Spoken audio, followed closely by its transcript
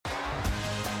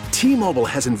T-Mobile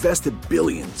has invested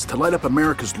billions to light up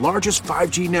America's largest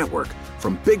 5G network,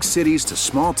 from big cities to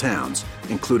small towns,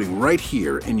 including right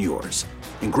here in yours.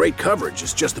 And great coverage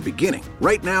is just the beginning.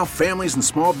 Right now, families and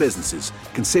small businesses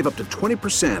can save up to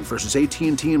 20% versus AT&T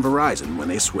and Verizon when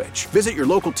they switch. Visit your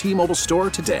local T-Mobile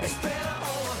store today.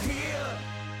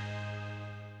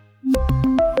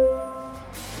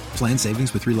 Plan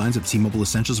savings with 3 lines of T-Mobile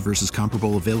Essentials versus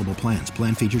comparable available plans.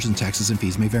 Plan features and taxes and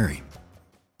fees may vary.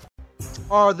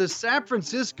 Are the San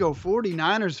Francisco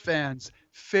 49ers fans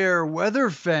fair weather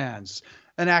fans?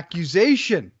 An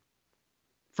accusation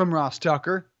from Ross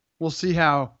Tucker. We'll see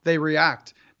how they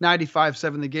react.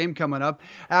 95-7 the game coming up.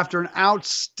 After an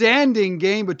outstanding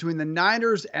game between the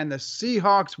Niners and the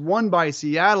Seahawks, won by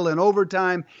Seattle in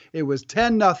overtime. It was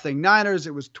 10-0 Niners.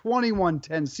 It was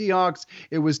 21-10 Seahawks.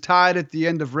 It was tied at the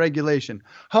end of regulation.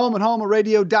 Home and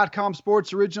HomeRadio.com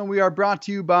Sports Original. We are brought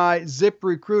to you by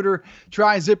ZipRecruiter.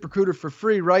 Try ZipRecruiter for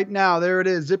free right now. There it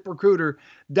is,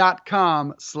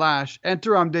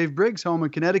 ZipRecruiter.com/enter. I'm Dave Briggs, home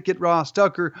in Connecticut. Ross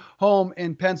Tucker, home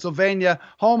in Pennsylvania.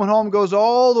 Home and Home goes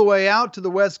all the way out to the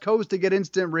West Coast to get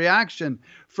instant reaction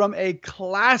from a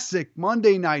classic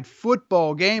Monday Night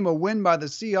Football game, a win by the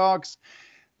Seahawks,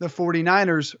 the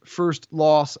 49ers' first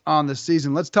loss on the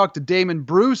season. Let's talk to Damon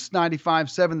Bruce,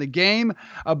 95-7 the game,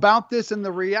 about this and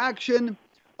the reaction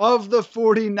of the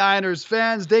 49ers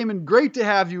fans. Damon, great to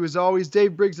have you as always.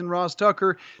 Dave Briggs and Ross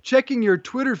Tucker. Checking your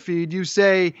Twitter feed, you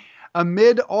say,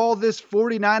 amid all this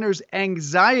 49ers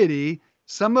anxiety,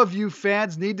 some of you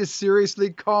fans need to seriously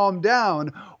calm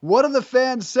down. What are the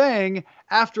fans saying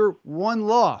after one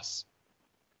loss?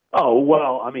 Oh,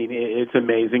 well, I mean, it's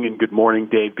amazing. And good morning,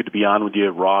 Dave. Good to be on with you.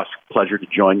 Ross, pleasure to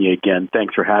join you again.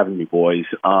 Thanks for having me, boys.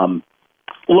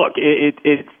 Look,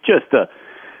 it's just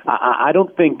I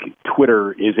don't think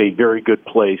Twitter is a very good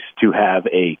place to have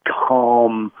a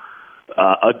calm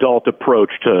adult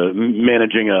approach to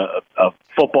managing a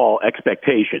football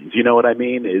expectations. You know what I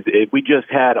mean? We just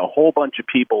had a whole bunch of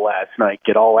people last night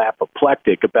get all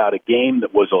apoplectic about a game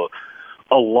that was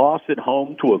a loss at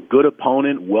home to a good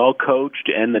opponent, well coached,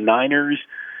 and the Niners,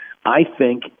 I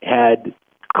think, had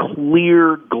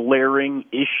clear, glaring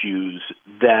issues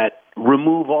that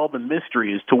remove all the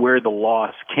mystery as to where the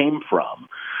loss came from.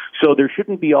 So there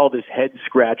shouldn't be all this head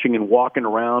scratching and walking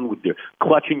around with your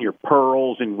clutching your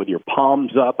pearls and with your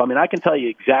palms up. I mean, I can tell you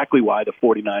exactly why the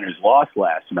 49ers lost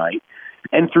last night.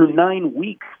 And through 9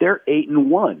 weeks, they're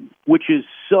 8-1, which is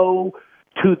so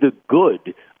to the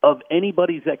good of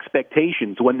anybody's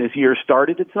expectations when this year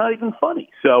started. It's not even funny.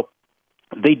 So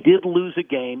they did lose a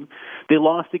game. They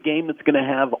lost a game that's going to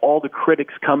have all the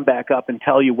critics come back up and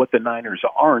tell you what the Niners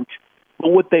aren't.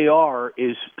 But what they are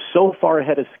is so far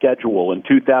ahead of schedule in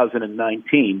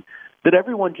 2019 that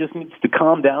everyone just needs to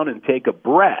calm down and take a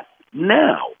breath.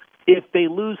 Now, if they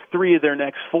lose 3 of their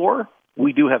next 4,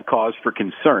 we do have cause for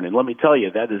concern. And let me tell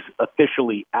you, that is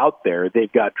officially out there.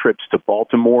 They've got trips to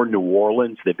Baltimore, New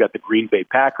Orleans. They've got the Green Bay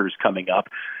Packers coming up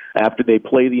after they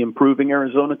play the improving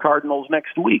Arizona Cardinals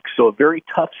next week. So a very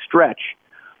tough stretch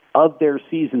of their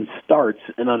season starts,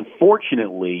 and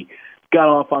unfortunately got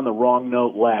off on the wrong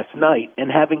note last night. And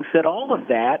having said all of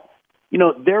that, you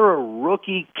know, they're a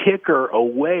rookie kicker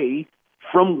away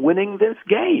from winning this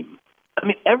game. I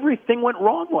mean, everything went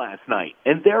wrong last night,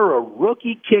 and they're a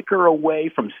rookie kicker away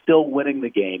from still winning the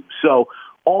game. So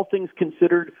all things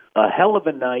considered, a hell of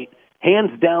a night,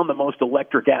 hands down the most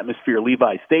electric atmosphere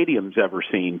Levi Stadium's ever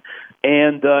seen.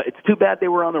 And it's too bad they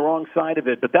were on the wrong side of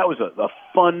it, but that was a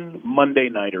fun Monday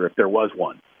nighter if there was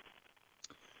one.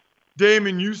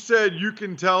 Damon, you said you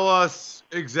can tell us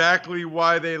exactly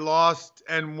why they lost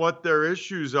and what their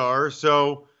issues are.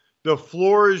 So the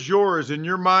floor is yours. In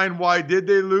your mind, why did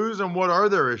they lose and what are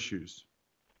their issues?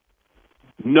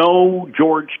 No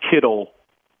George Kittle.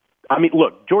 I mean,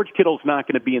 look, George Kittle's not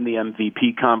going to be in the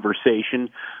MVP conversation,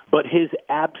 but his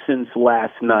absence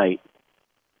last night,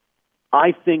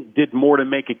 I think, did more to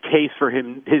make a case for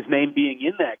his name being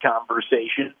in that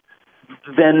conversation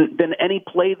than any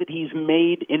play that he's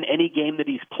made in any game that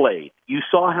he's played. You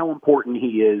saw how important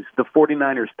he is. The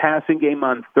 49ers passing game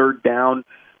on third down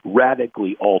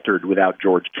radically altered without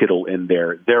George Kittle in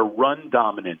there. Their run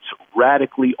dominance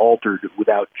radically altered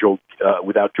without George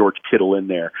Kittle in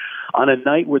there. On a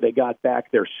night where they got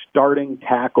back their starting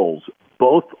tackles,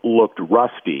 both looked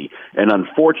rusty, and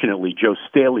unfortunately Joe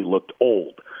Staley looked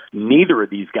old. Neither of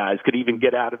these guys could even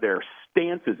get out of their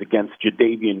stances against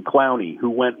Jadeveon Clowney, who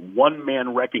went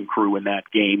one-man wrecking crew in that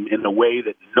game in a way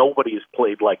that nobody has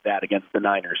played like that against the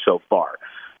Niners so far.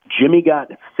 Jimmy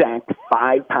got sacked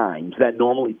 5 times. That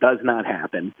normally does not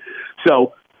happen.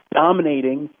 So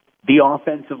dominating the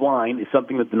offensive line is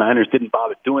something that the Niners didn't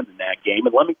bother doing in that game.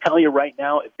 And let me tell you right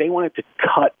now, if they wanted to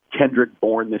cut Kendrick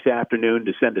Bourne this afternoon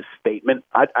to send a statement,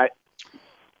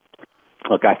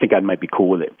 look, I think I might be cool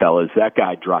with it, fellas. That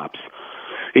guy drops.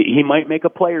 He might make a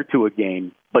play or two a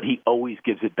game, but he always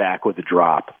gives it back with a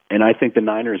drop. And I think the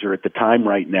Niners are at the time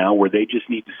right now where they just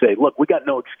need to say, look, we got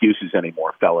no excuses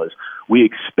anymore, fellas. We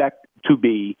expect to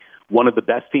be one of the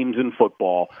best teams in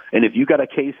football. And if you got a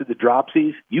case of the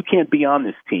dropsies, you can't be on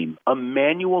this team.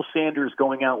 Emmanuel Sanders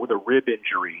going out with a rib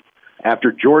injury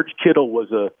after George Kittle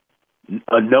was a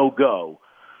no-go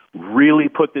really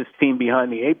put this team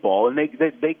behind the eight ball. And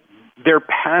their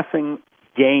passing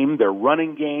game, their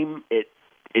running game, it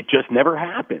just never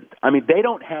happened. I mean, they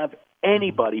don't have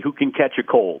anybody who can catch a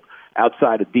cold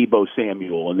outside of Deebo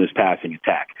Samuel in this passing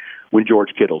attack when George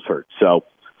Kittle's hurt. So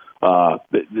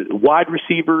the wide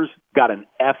receivers got an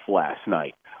F last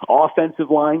night. Offensive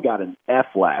line got an F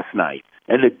last night.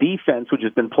 And the defense, which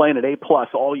has been playing at A+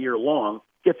 all year long,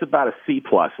 gets about a C+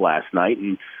 last night.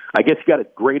 And I guess you got to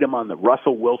grade him on the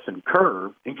Russell Wilson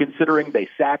curve. And considering they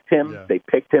sacked him, They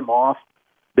picked him off,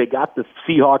 they got the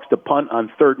Seahawks to punt on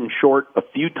 3rd and short a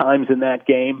few times in that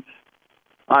game.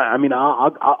 I mean,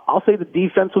 I'll say the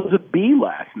defense was a B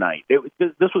last night.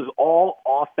 This was all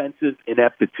offensive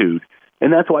ineptitude,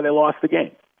 and that's why they lost the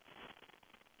game.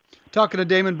 Talking to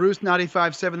Damon Bruce,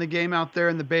 95.7 The Game out there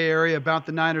in the Bay Area about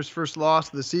the Niners' first loss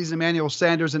of the season. Emmanuel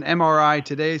Sanders, an MRI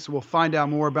today, so we'll find out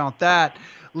more about that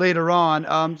later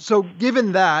on. So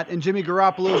given that, and Jimmy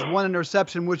Garoppolo's one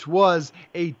interception, which was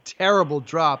a terrible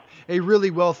drop, a really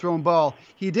well-thrown ball,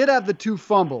 he did have the 2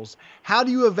 fumbles. How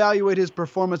do you evaluate his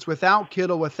performance without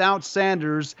Kittle, without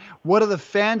Sanders? What do the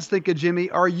fans think of Jimmy?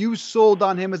 Are you sold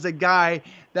on him as a guy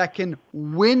that can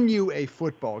win you a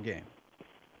football game?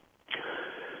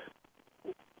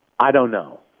 I don't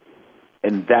know.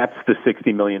 And that's the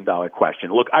 $60 million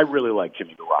question. Look, I really like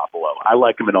Jimmy Garoppolo. I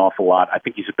like him an awful lot. I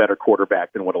think he's a better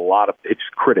quarterback than what a lot of its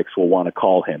critics will want to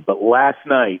call him. But last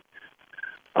night,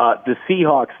 the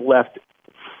Seahawks left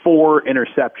 4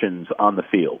 interceptions on the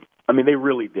field. I mean, they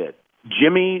really did.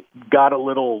 Jimmy got a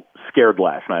little scared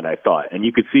last night, I thought. And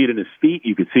you could see it in his feet.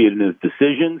 You could see it in his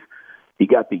decisions. He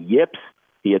got the yips.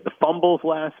 He had the fumbles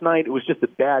last night. It was just a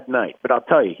bad night. But I'll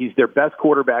tell you, he's their best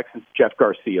quarterback since Jeff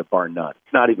Garcia, bar none.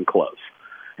 It's not even close.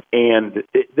 And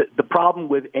the problem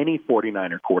with any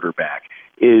 49er quarterback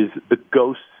is the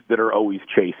ghosts that are always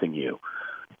chasing you.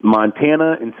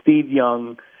 Montana and Steve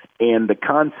Young, and the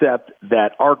concept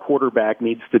that our quarterback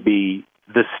needs to be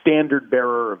the standard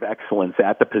bearer of excellence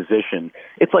at the position.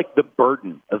 It's like the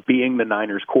burden of being the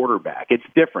Niners quarterback. It's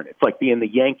different. It's like being the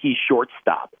Yankees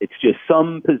shortstop. It's just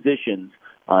some positions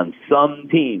on some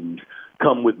teams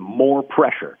come with more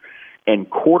pressure. And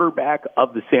quarterback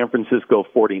of the San Francisco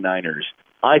 49ers,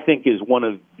 I think, is one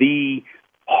of the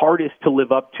hardest to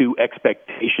live up to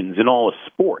expectations in all of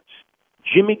sports.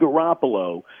 Jimmy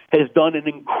Garoppolo has done an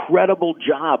incredible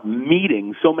job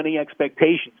meeting so many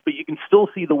expectations, but you can still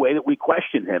see the way that we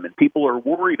question him, and people are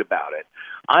worried about it.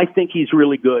 I think he's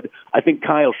really good. I think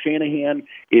Kyle Shanahan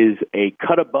is a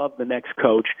cut above the next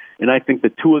coach, and I think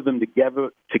the two of them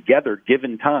together,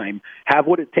 given time, have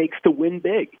what it takes to win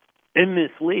big in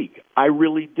this league. I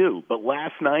really do. But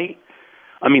last night,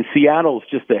 I mean, Seattle's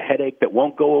just a headache that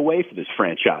won't go away for this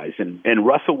franchise. And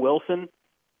Russell Wilson,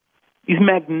 he's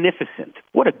magnificent.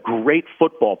 What a great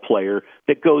football player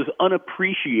that goes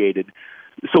unappreciated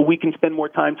so we can spend more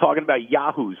time talking about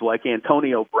yahoos like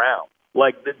Antonio Brown.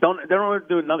 Like, they don't want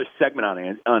to do another segment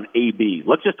on AB.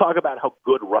 Let's just talk about how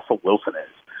good Russell Wilson is.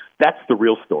 That's the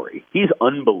real story. He's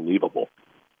unbelievable.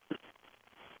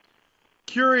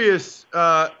 Curious,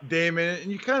 Damon,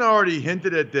 and you kind of already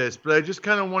hinted at this, but I just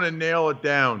kind of want to nail it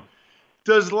down.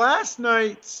 Does last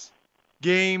night's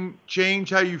game change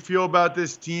how you feel about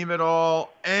this team at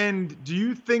all? And do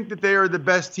you think that they are the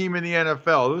best team in the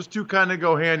NFL? Those two kind of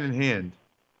go hand in hand.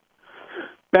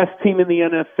 Best team in the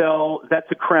NFL, that's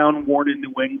a crown worn in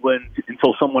New England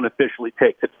until someone officially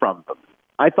takes it from them.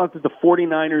 I thought that the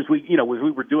 49ers, as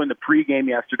we were doing the pregame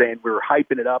yesterday and we were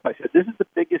hyping it up, I said, this is the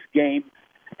biggest game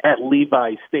at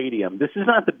Levi's Stadium. This is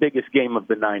not the biggest game of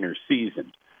the Niners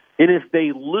season. And if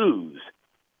they lose,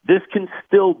 this can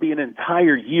still be an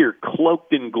entire year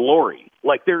cloaked in glory.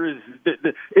 Like, there is,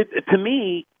 to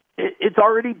me, it's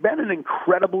already been an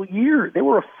incredible year. They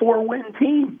were a 4-win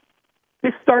team. They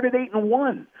started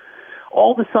 8-1.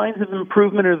 All the signs of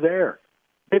improvement are there.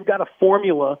 They've got a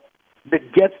formula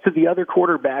that gets to the other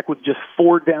quarterback with just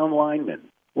 4 down linemen.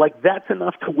 Like, that's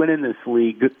enough to win in this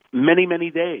league many, many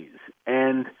days.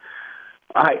 And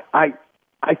I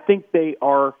think they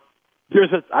are.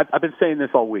 I've been saying this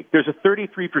all week. There's a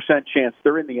 33% chance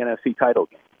they're in the NFC title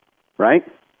game, right?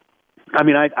 I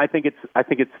mean, I think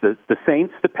it's the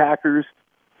Saints, the Packers,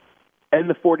 and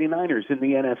the 49ers in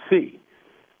the NFC.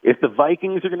 If the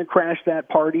Vikings are going to crash that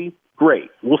party, great.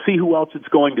 We'll see who else it's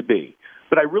going to be.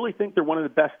 But I really think they're one of the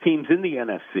best teams in the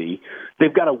NFC.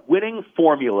 They've got a winning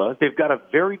formula. They've got a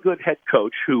very good head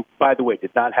coach who, by the way,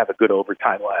 did not have a good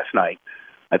overtime last night.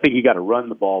 I think you got to run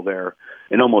the ball there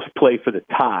and almost play for the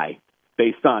tie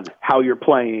based on how you're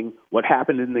playing, what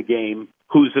happened in the game,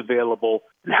 who's available,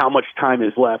 and how much time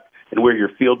is left, and where your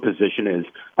field position is.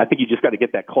 I think you just got to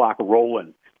get that clock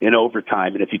rolling in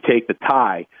overtime. And if you take the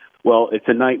tie, well, it's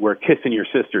a night where kissing your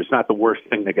sister is not the worst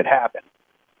thing that could happen.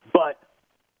 But,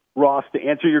 Ross, to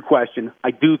answer your question,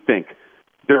 I do think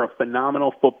they're a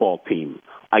phenomenal football team.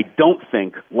 I don't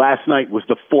think last night was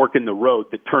the fork in the road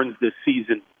that turns this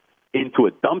season into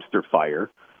a dumpster fire.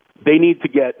 They need to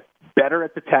get better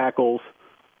at the tackles.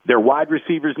 Their wide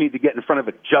receivers need to get in front of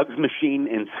a jugs machine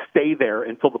and stay there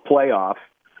until the playoffs.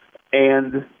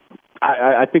 And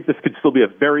I think this could still be a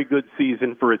very good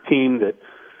season for a team that,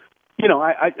 you know,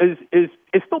 is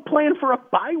still playing for a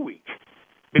bye week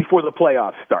before the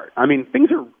playoffs start. I mean, things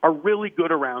are really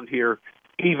good around here,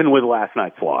 even with last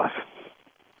night's loss.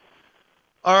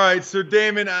 All right, so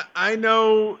Damon, I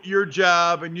know your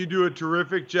job, and you do a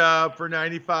terrific job for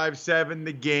 95.7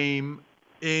 The Game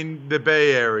in the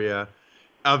Bay Area.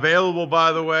 Available,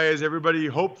 by the way, as everybody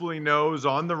hopefully knows,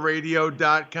 on the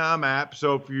radio.com app.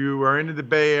 So if you are into the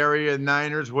Bay Area,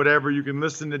 Niners, whatever, you can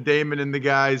listen to Damon and the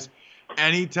guys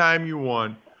anytime you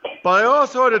want. But I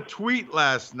also had a tweet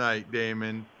last night,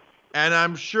 Damon, and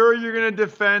I'm sure you're going to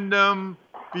defend them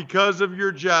because of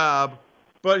your job.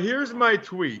 But here's my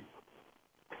tweet.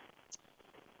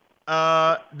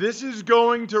 This is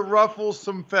going to ruffle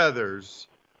some feathers.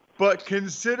 But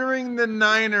considering the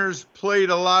Niners played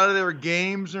a lot of their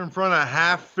games in front of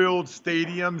half-filled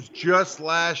stadiums just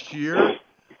last year,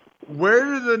 where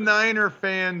do the Niner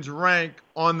fans rank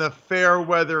on the fair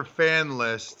weather fan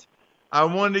list? I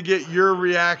wanted to get your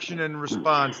reaction and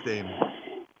response, Damon.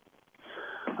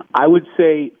 I would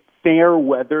say fair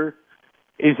weather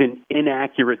is an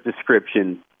inaccurate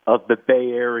description of the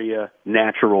Bay Area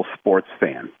natural sports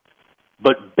fan.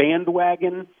 But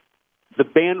bandwagon, the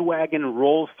bandwagon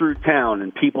rolls through town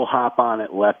and people hop on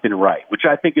it left and right, which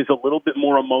I think is a little bit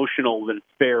more emotional than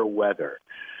fair weather.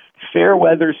 Fair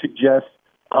weather suggests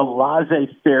a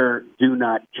laissez-faire, do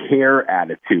not care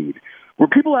attitude, where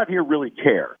people out here really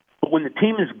care. But when the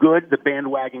team is good, the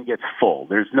bandwagon gets full.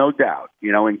 There's no doubt.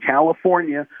 You know, in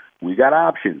California, we got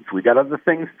options. We got other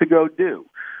things to go do.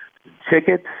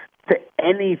 Tickets to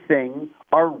anything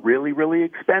are really, really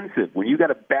expensive. When you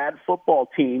got a bad football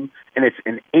team and it's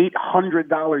an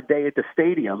 $800 day at the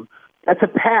stadium, that's a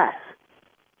pass,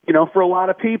 you know, for a lot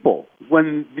of people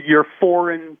when you're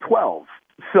 4-12.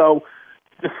 So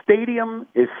the stadium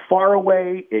is far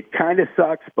away. It kind of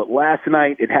sucks, but last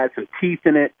night it had some teeth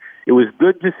in it. It was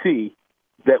good to see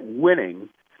that winning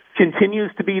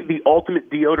continues to be the ultimate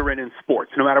deodorant in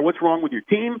sports. No matter what's wrong with your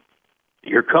team,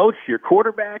 your coach, your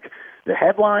quarterback, the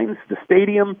headlines, the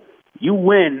stadium, you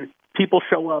win, people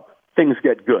show up, things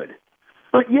get good.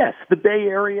 But yes, the Bay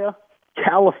Area,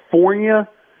 California,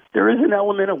 there is an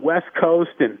element of West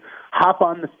Coast and hop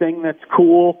on the thing that's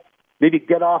cool, maybe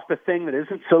get off the thing that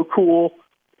isn't so cool.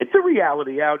 It's a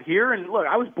reality out here. And look,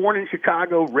 I was born in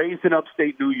Chicago, raised in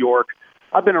upstate New York.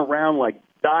 I've been around like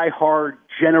diehard,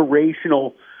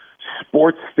 generational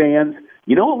sports fans.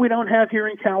 You know what we don't have here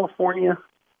in California?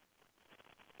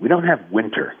 We don't have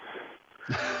winter.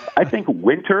 I think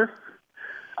winter,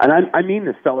 and I mean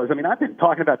this, fellas, I mean, I've been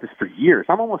talking about this for years.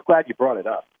 I'm almost glad you brought it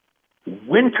up.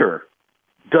 Winter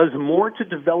does more to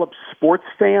develop sports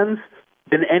fans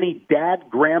than any dad,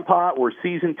 grandpa, or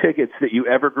season tickets that you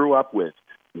ever grew up with.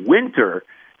 Winter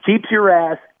keeps your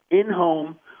ass in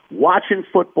home watching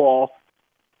football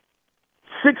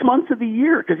 6 months of the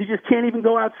year because you just can't even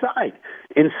go outside.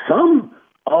 In some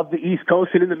of the East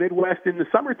Coast and in the Midwest in the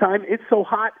summertime, it's so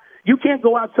hot you can't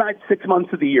go outside 6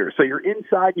 months of the year. So you're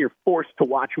inside and you're forced to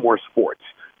watch more sports.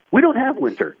 We don't have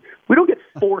winter. We don't get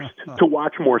forced to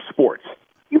watch more sports.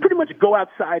 You pretty much go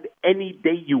outside any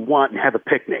day you want and have a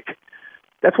picnic.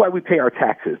 That's why we pay our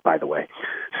taxes, by the way.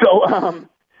 So,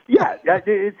 yeah,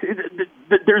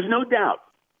 there's no doubt.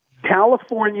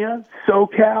 California,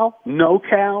 SoCal,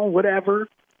 NoCal, whatever.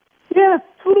 Yeah,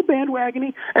 it's a little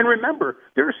bandwagony. And remember,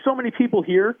 there are so many people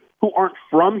here who aren't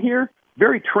from here,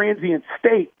 very transient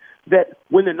state, that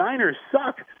when the Niners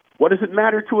suck, what does it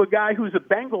matter to a guy who's a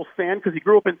Bengals fan because he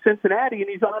grew up in Cincinnati and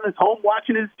he's on his home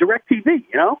watching his DirecTV,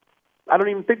 you know? I don't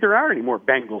even think there are any more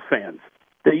Bengals fans.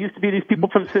 There used to be these people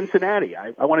from Cincinnati.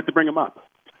 I wanted to bring them up.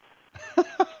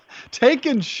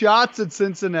 Taking shots at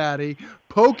Cincinnati,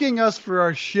 poking us for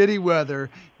our shitty weather.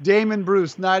 Damon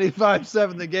Bruce,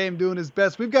 95.7 The Game, doing his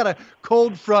best. We've got a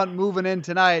cold front moving in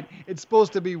tonight. It's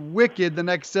supposed to be wicked the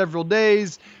next several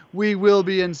days. We will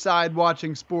be inside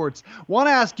watching sports. Want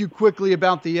to ask you quickly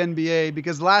about the NBA,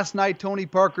 because last night Tony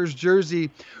Parker's jersey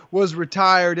was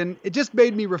retired, and it just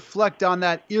made me reflect on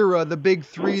that era, the big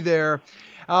three there.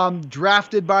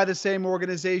 Drafted by the same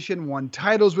organization, won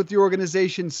titles with the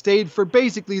organization, stayed for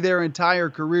basically their entire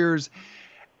careers.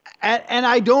 And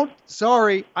I don't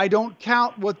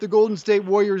count what the Golden State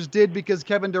Warriors did, because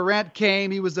Kevin Durant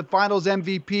came. He was the finals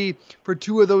MVP for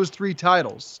 2 of those 3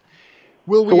 titles.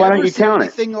 Will we ever see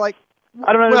anything like?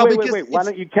 I don't know. Well, wait. Why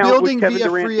don't you count building what Kevin via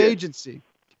Durant free did? agency?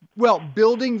 Well,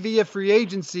 building via free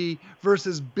agency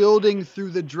versus building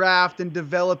through the draft and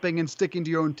developing and sticking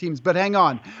to your own teams. But hang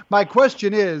on. My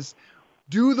question is,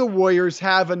 do the Warriors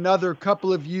have another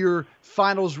couple of year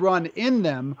finals run in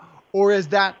them, or is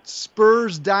that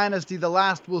Spurs dynasty the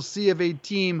last we'll see of a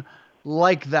team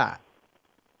like that?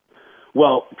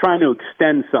 Well, trying to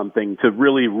extend something to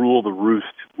really rule the roost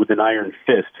with an iron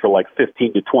fist for like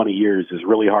 15 to 20 years is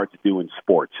really hard to do in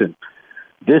sports. And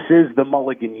this is the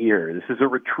mulligan year. This is a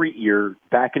retreat year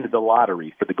back into the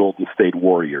lottery for the Golden State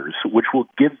Warriors, which will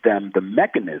give them the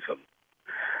mechanism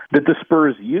that the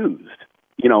Spurs used.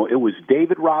 You know, it was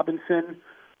David Robinson,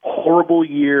 horrible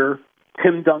year,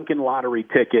 Tim Duncan lottery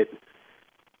ticket,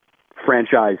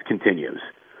 franchise continues.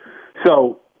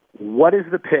 So what is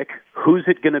the pick? Who's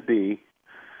it going to be?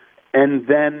 And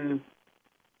then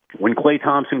when Klay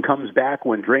Thompson comes back,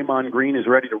 when Draymond Green is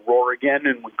ready to roar again,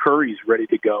 and when Curry's ready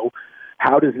to go,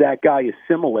 how does that guy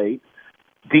assimilate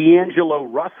D'Angelo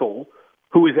Russell,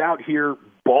 who is out here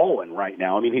balling right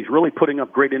now? I mean, he's really putting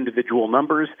up great individual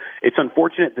numbers. It's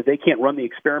unfortunate that they can't run the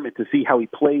experiment to see how he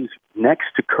plays next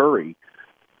to Curry.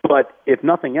 But if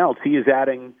nothing else, he is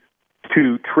adding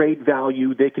to trade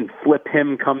value. They can flip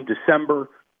him come December.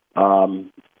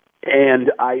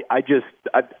 And I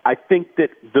think that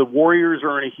the Warriors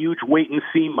are in a huge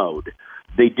wait-and-see mode.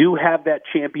 They do have that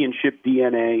championship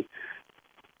DNA.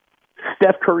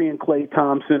 Steph Curry and Klay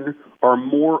Thompson are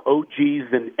more OGs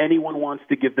than anyone wants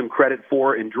to give them credit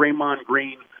for, and Draymond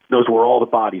Green knows where all the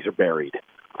bodies are buried.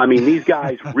 I mean, these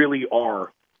guys really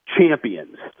are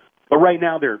champions. But right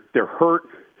now they're hurt,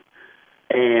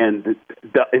 and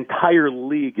the entire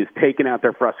league is taking out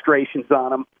their frustrations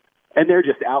on them, and they're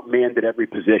just outmanned at every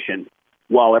position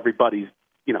while everybody's,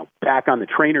 you know, back on the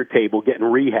trainer table getting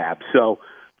rehab. So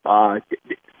you're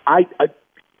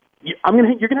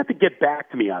gonna have to get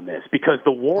back to me on this, because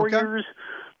the Warriors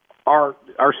are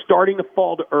starting to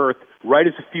fall to earth right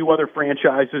as a few other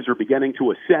franchises are beginning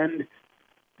to ascend.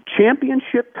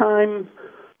 Championship time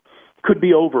could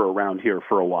be over around here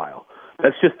for a while.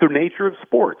 That's just the nature of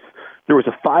sports. There was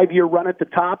a 5-year run at the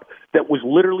top that was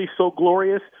literally so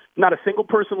glorious, not a single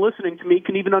person listening to me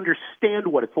can even understand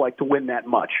what it's like to win that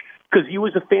much, because you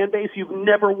as a fan base, you've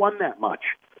never won that much.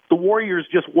 The Warriors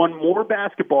just won more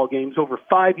basketball games over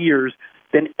 5 years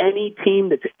than any team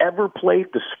that's ever played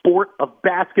the sport of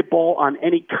basketball on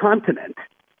any continent.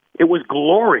 It was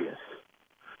glorious.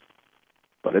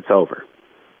 But it's over.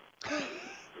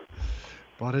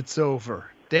 But it's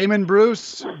over. Damon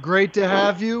Bruce, great to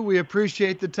have you. We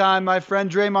appreciate the time, my friend.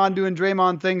 Draymond doing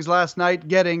Draymond things last night,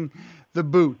 getting the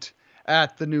boot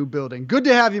at the new building. Good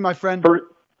to have you, my friend.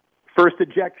 First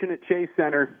ejection at Chase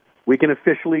Center. We can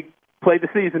officially play the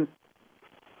season.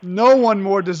 No one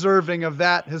more deserving of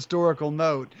that historical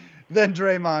note than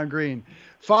Draymond Green.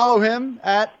 Follow him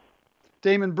at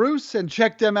Damon Bruce and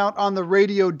check them out on the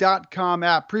radio.com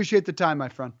app. Appreciate the time, my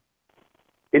friend.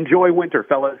 Enjoy winter,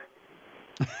 fellas.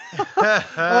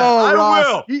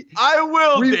 I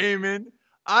will, Damon.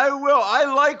 I will. I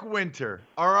like winter.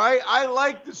 All right. I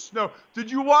like the snow.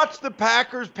 Did you watch the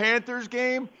Packers-Panthers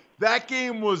game? That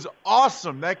game was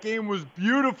awesome. That game was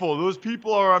beautiful. Those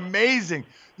people are amazing.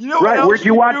 You know, right? Where'd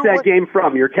you watch that game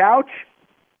from? Your couch?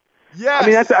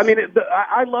 Yes.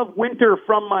 I love winter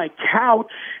from my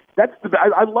couch.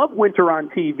 I love winter on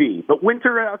TV, but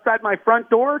winter outside my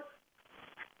front door,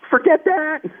 forget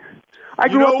that. I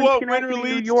grew up in what Schenectady, winter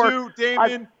leads New York. to,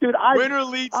 Damon? Winter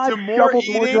leads to more shoveled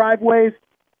eating. More driveways.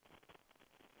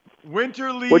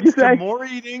 Winter leads to more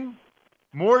eating,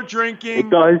 more drinking. It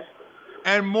does.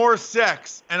 And more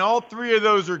sex. And all 3 of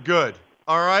those are good.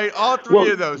 All right? All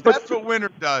 3 of those. That's what winter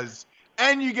does.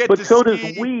 And you get to so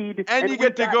ski. Does weed. And you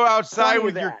get to go outside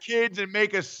with your kids and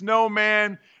make a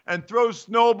snowman and throw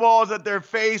snowballs at their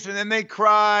face, and then they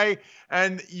cry,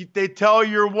 and they tell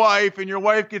your wife, and your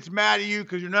wife gets mad at you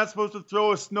because you're not supposed to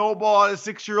throw a snowball at a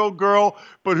 6-year-old girl,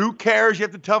 but who cares? You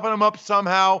have to toughen them up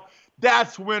somehow.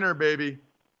 That's winter, baby.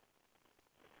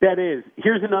 That is.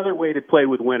 Here's another way to play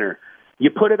with winter. You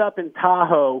put it up in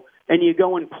Tahoe, and you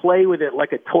go and play with it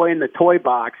like a toy in the toy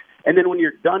box. And then when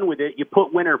you're done with it, you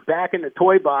put winter back in the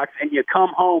toy box, and you come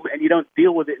home, and you don't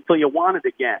deal with it until you want it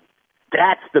again.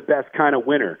 That's the best kind of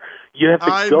winter. You have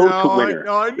to go to winter.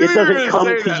 It doesn't come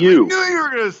to you. I knew you were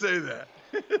going to say that.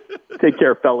 Take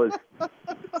care, fellas.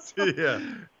 See ya.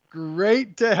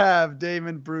 Great to have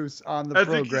Damon Bruce on the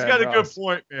program. I think he's got a good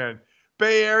point, man.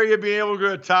 Bay Area being able to go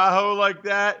to Tahoe like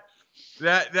that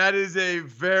is a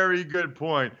very good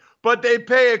point. But they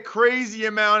pay a crazy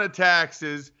amount of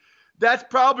taxes. That's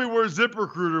probably where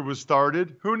ZipRecruiter was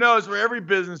started. Who knows where every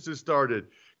business is started?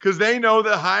 Because they know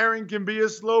that hiring can be a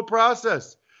slow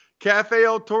process. Cafe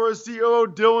El Toro COO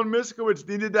Dylan Miskowitz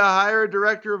needed to hire a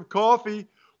director of coffee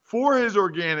for his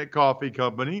organic coffee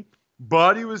company,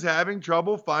 but he was having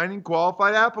trouble finding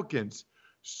qualified applicants.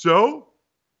 So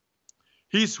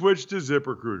he switched to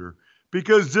ZipRecruiter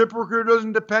because ZipRecruiter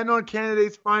doesn't depend on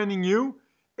candidates finding you.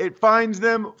 It finds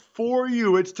them for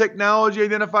you. Its technology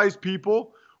identifies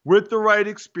people with the right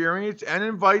experience and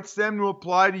invites them to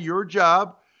apply to your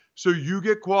job so you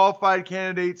get qualified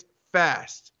candidates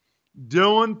fast.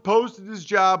 Dylan posted his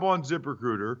job on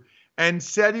ZipRecruiter and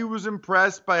said he was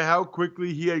impressed by how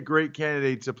quickly he had great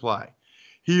candidates apply.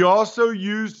 He also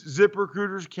used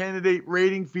ZipRecruiter's candidate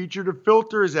rating feature to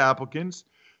filter his applicants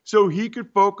so he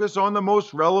could focus on the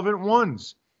most relevant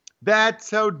ones. That's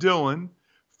how Dylan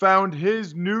found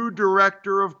his new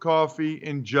director of coffee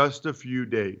in just a few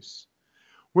days.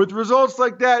 With results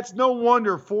like that, it's no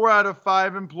wonder 4 out of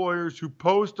 5 employers who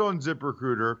post on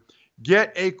ZipRecruiter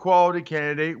get a quality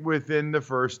candidate within the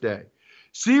first day.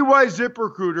 See why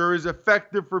ZipRecruiter is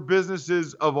effective for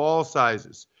businesses of all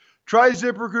sizes. Try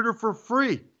ZipRecruiter for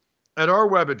free at our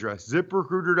web address,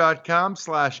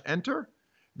 ziprecruiter.com/enter.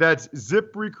 That's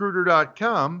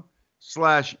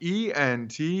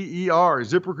ziprecruiter.com/ENTER.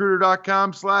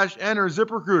 ZipRecruiter.com/enter.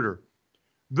 ZipRecruiter,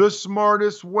 the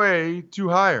smartest way to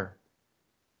hire.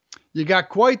 You got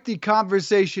quite the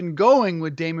conversation going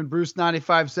with Damon Bruce,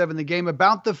 95.7 The Game,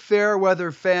 about the fair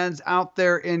weather fans out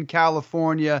there in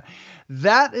California.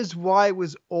 That is why it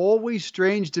was always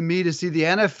strange to me to see the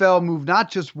NFL move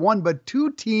not just one, but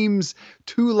 2 teams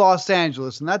to Los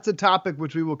Angeles. And that's a topic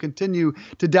which we will continue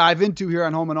to dive into here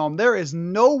on Home and Home. There is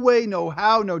no way, no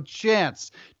how, no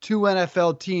chance 2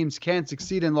 NFL teams can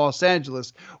succeed in Los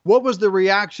Angeles. What was the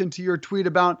reaction to your tweet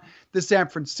about the San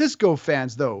Francisco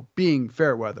fans, though, being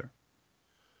fair weather?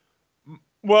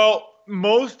 Well,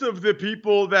 most of the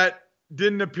people that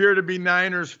didn't appear to be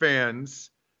Niners fans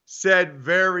said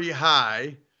very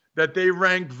high, that they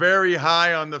ranked very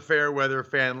high on the fair weather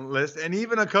fan list. And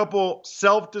even a couple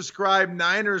self-described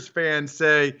Niners fans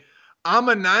say, I'm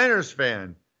a Niners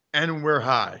fan, and we're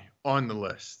high on the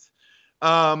list.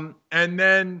 And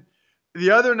then the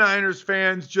other Niners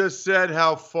fans just said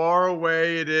how far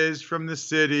away it is from the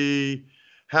city,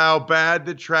 how bad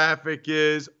the traffic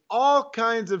is, all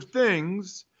kinds of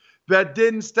things that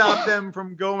didn't stop them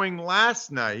from going last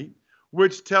night,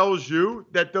 which tells you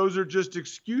that those are just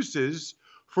excuses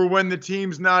for when the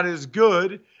team's not as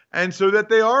good, and so that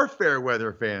they are fair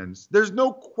weather fans. There's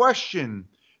no question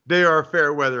they are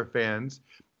fair weather fans.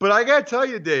 But I got to tell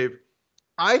you, Dave,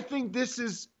 I think this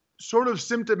is sort of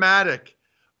symptomatic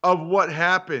of what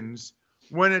happens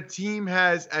when a team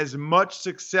has as much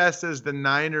success as the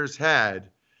Niners had,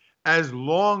 as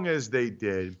long as they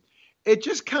did. It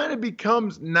just kind of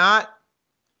becomes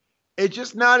it's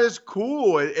just not as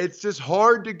cool. It's just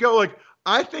hard to go. Like,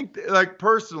 I think, like,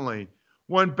 personally,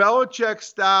 when Belichick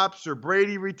stops or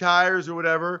Brady retires or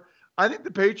whatever, I think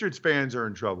the Patriots fans are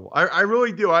in trouble. I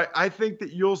really do. I think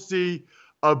that you'll see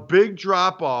a big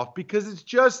drop off because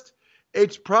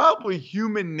it's probably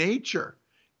human nature.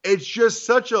 It's just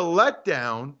such a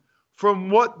letdown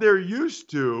from what they're used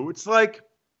to. It's like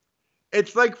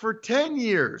for 10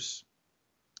 years,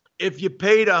 if you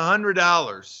paid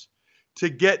 $100 to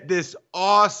get this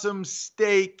awesome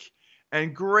steak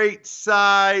and great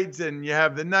sides and you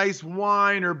have the nice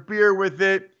wine or beer with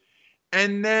it,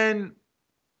 and then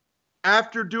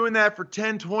after doing that for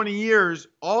 10, 20 years,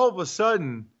 all of a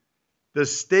sudden the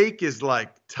steak is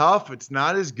like tough. It's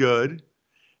not as good.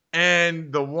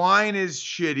 And the wine is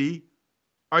shitty.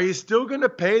 Are you still going to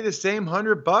pay the same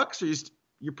 $100? Or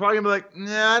you're probably going to be like,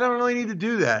 nah, I don't really need to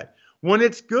do that. When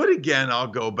it's good again, I'll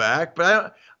go back.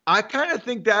 But I kind of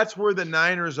think that's where the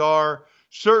Niners are.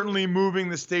 Certainly moving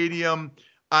the stadium,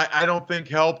 I don't think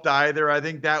helped either. I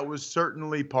think that was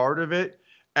certainly part of it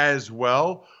as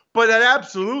well. But that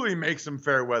absolutely makes them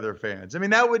fair weather fans. I mean,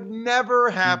 that would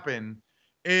never happen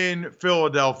in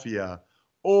Philadelphia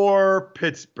or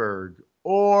Pittsburgh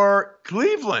or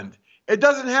Cleveland. It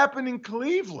doesn't happen in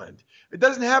Cleveland. It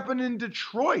doesn't happen in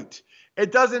Detroit.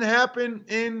 It doesn't happen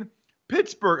in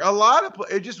Pittsburgh.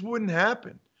 It just wouldn't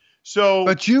happen. So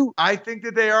I think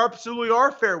that they absolutely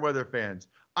are fair weather fans.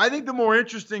 I think the more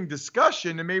interesting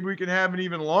discussion, and maybe we can have an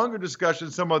even longer discussion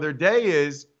some other day,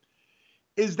 is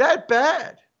that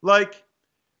bad? Like,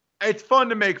 it's fun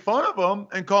to make fun of them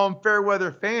and call them fair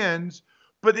weather fans,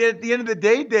 but at the end of the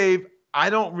day, Dave, I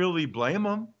don't really blame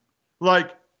them.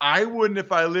 Like, I wouldn't,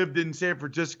 if I lived in San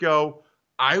Francisco,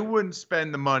 I wouldn't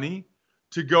spend the money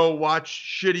to go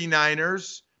watch shitty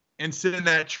Niners and sit in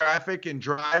that traffic and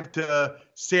drive to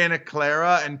Santa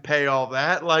Clara and pay all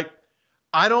that. Like,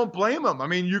 I don't blame them. I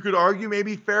mean, you could argue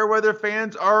maybe fair weather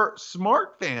fans are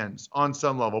smart fans on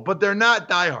some level, but they're not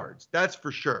diehards. That's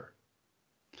for sure.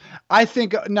 I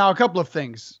think now a couple of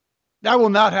things. That will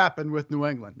not happen with New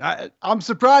England. I'm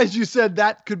surprised you said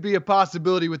that could be a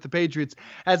possibility with the Patriots.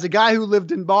 As a guy who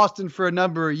lived in Boston for a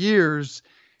number of years,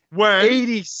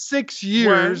 86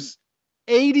 years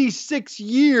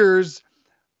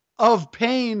of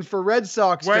pain for Red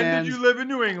Sox fans. When did you live in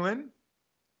New England?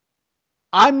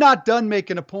 I'm not done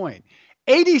making a point.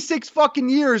 86 fucking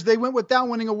years they went without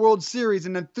winning a World Series,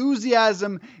 and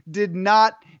enthusiasm did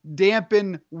not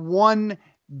dampen one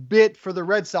bit for the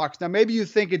Red Sox. Now, maybe you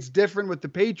think it's different with the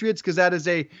Patriots because that is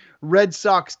a Red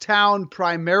Sox town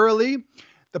primarily.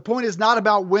 The point is not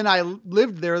about when I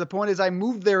lived there. The point is I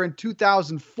moved there in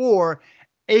 2004,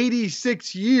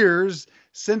 86 years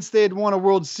since they had won a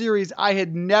World Series. I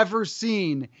had never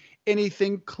seen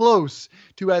anything close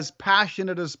to as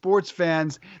passionate as sports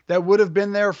fans that would have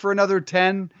been there for another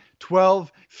 10,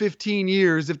 12, 15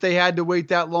 years if they had to wait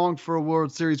that long for a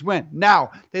World Series win.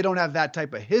 Now, they don't have that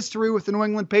type of history with the New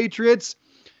England Patriots,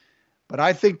 but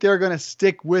I think they're going to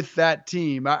stick with that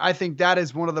team. I think that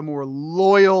is one of the more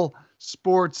loyal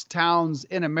sports towns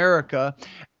in America.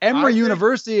 Emory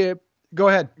University, go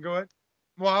ahead. Go ahead.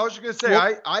 Well, I was just going to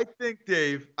say, I think,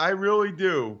 Dave, I really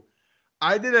do.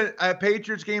 I did a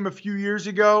Patriots game a few years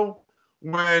ago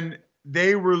when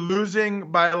they were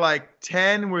losing by like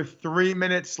 10 with 3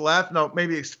 minutes left. No,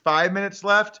 maybe it's 5 minutes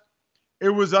left. It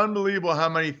was unbelievable how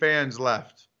many fans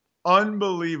left.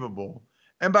 Unbelievable.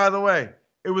 And by the way,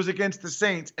 it was against the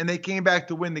Saints, and they came back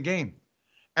to win the game.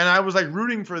 And I was like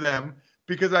rooting for them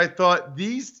because I thought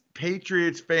these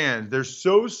Patriots fans, they're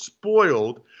so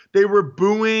spoiled. They were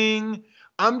booing.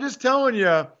 I'm just telling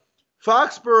you,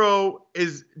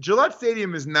 Gillette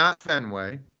Stadium is not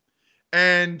Fenway,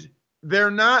 and they're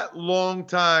not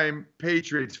longtime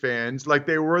Patriots fans like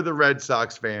they were the Red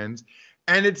Sox fans,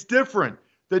 and it's different.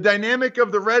 The dynamic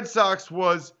of the Red Sox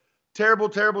was terrible,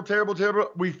 terrible, terrible, terrible.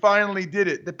 We finally did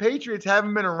it. The Patriots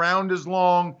haven't been around as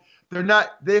long.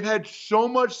 They've had so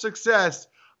much success.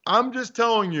 I'm just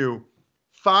telling you,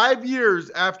 5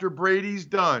 years after Brady's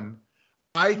done,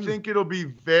 I think it'll be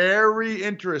very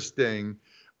interesting.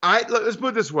 Let's put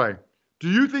it this way. Do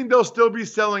you think they'll still be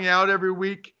selling out every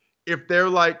week if they're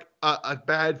like a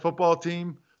bad football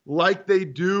team like they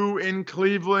do in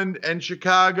Cleveland and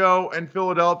Chicago and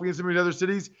Philadelphia and some of these other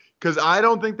cities? Because I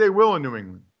don't think they will in New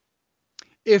England.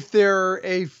 If they're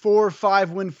a 4 or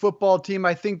 5 win football team,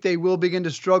 I think they will begin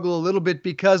to struggle a little bit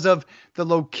because of the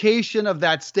location of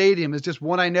that stadium is just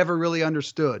one I never really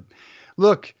understood.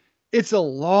 Look, it's a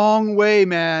long way,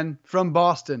 man, from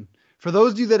Boston. For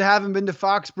those of you that haven't been to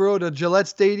Foxborough, to Gillette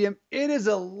Stadium, it is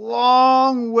a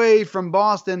long way from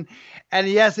Boston. And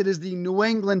yes, it is the New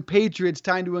England Patriots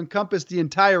trying to encompass the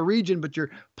entire region, but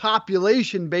your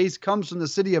population base comes from the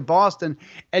city of Boston.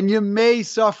 And you may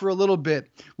suffer a little bit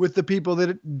with the people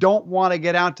that don't want to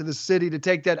get out to the city to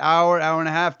take that hour and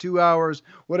a half, 2 hours,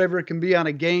 whatever it can be on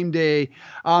a game day.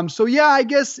 So yeah, I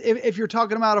guess if you're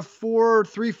talking about a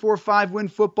 3, 4, 5 win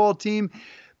football team,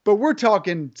 but we're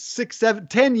talking 6, 7,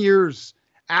 10 years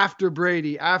after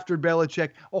Brady, after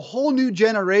Belichick, a whole new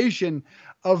generation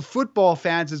of football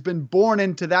fans has been born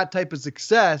into that type of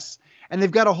success. And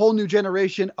they've got a whole new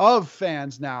generation of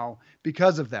fans now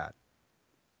because of that.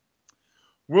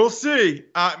 We'll see.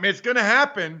 It's going to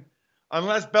happen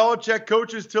unless Belichick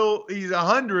coaches till he's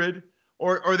 100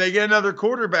 or they get another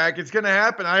quarterback. It's going to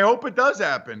happen. I hope it does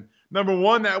happen. Number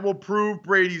one, that will prove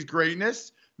Brady's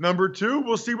greatness. Number two,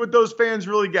 we'll see what those fans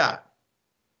really got.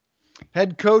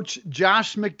 Head coach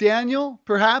Josh McDaniel,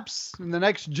 perhaps, in the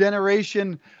next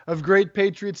generation of great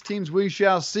Patriots teams, we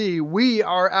shall see. We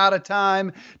are out of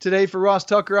time today for Ross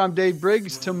Tucker. I'm Dave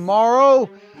Briggs.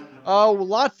 Tomorrow,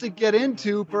 lots to get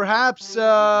into. Perhaps,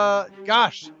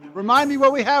 remind me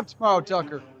what we have tomorrow,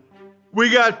 Tucker. We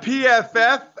got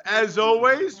PFF, as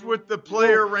always, with the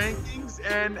player rankings.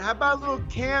 And how about a little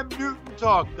Cam Newton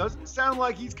talk? Doesn't sound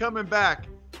like he's coming back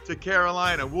to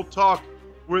Carolina. We'll talk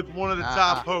with one of the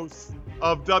top hosts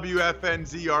of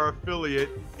WFNZ, our affiliate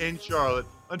in Charlotte.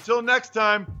 Until next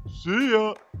time, see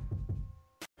ya.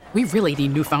 We really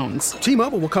need new phones.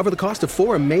 T-Mobile will cover the cost of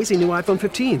 4 amazing new iPhone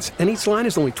 15s, and each line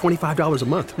is only $25 a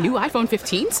month. New iPhone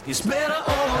 15s? It's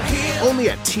better over here. Only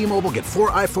at T-Mobile, get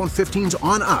 4 iPhone 15s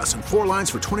on us and 4 lines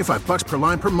for $25 per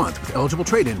line per month with eligible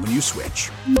trade-in when you switch.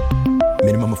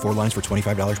 Minimum of 4 lines for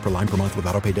 $25 per line per month with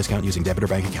autopay discount using debit or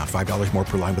bank account. $5 more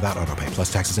per line without autopay,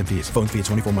 plus taxes and fees. Phone fee at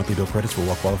 24 monthly bill credits for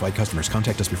well-qualified customers.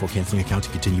 Contact us before canceling account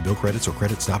to continue bill credits or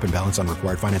credit stop and balance on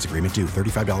required finance agreement due.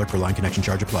 $35 per line connection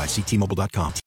charge applies. See T-Mobile.com.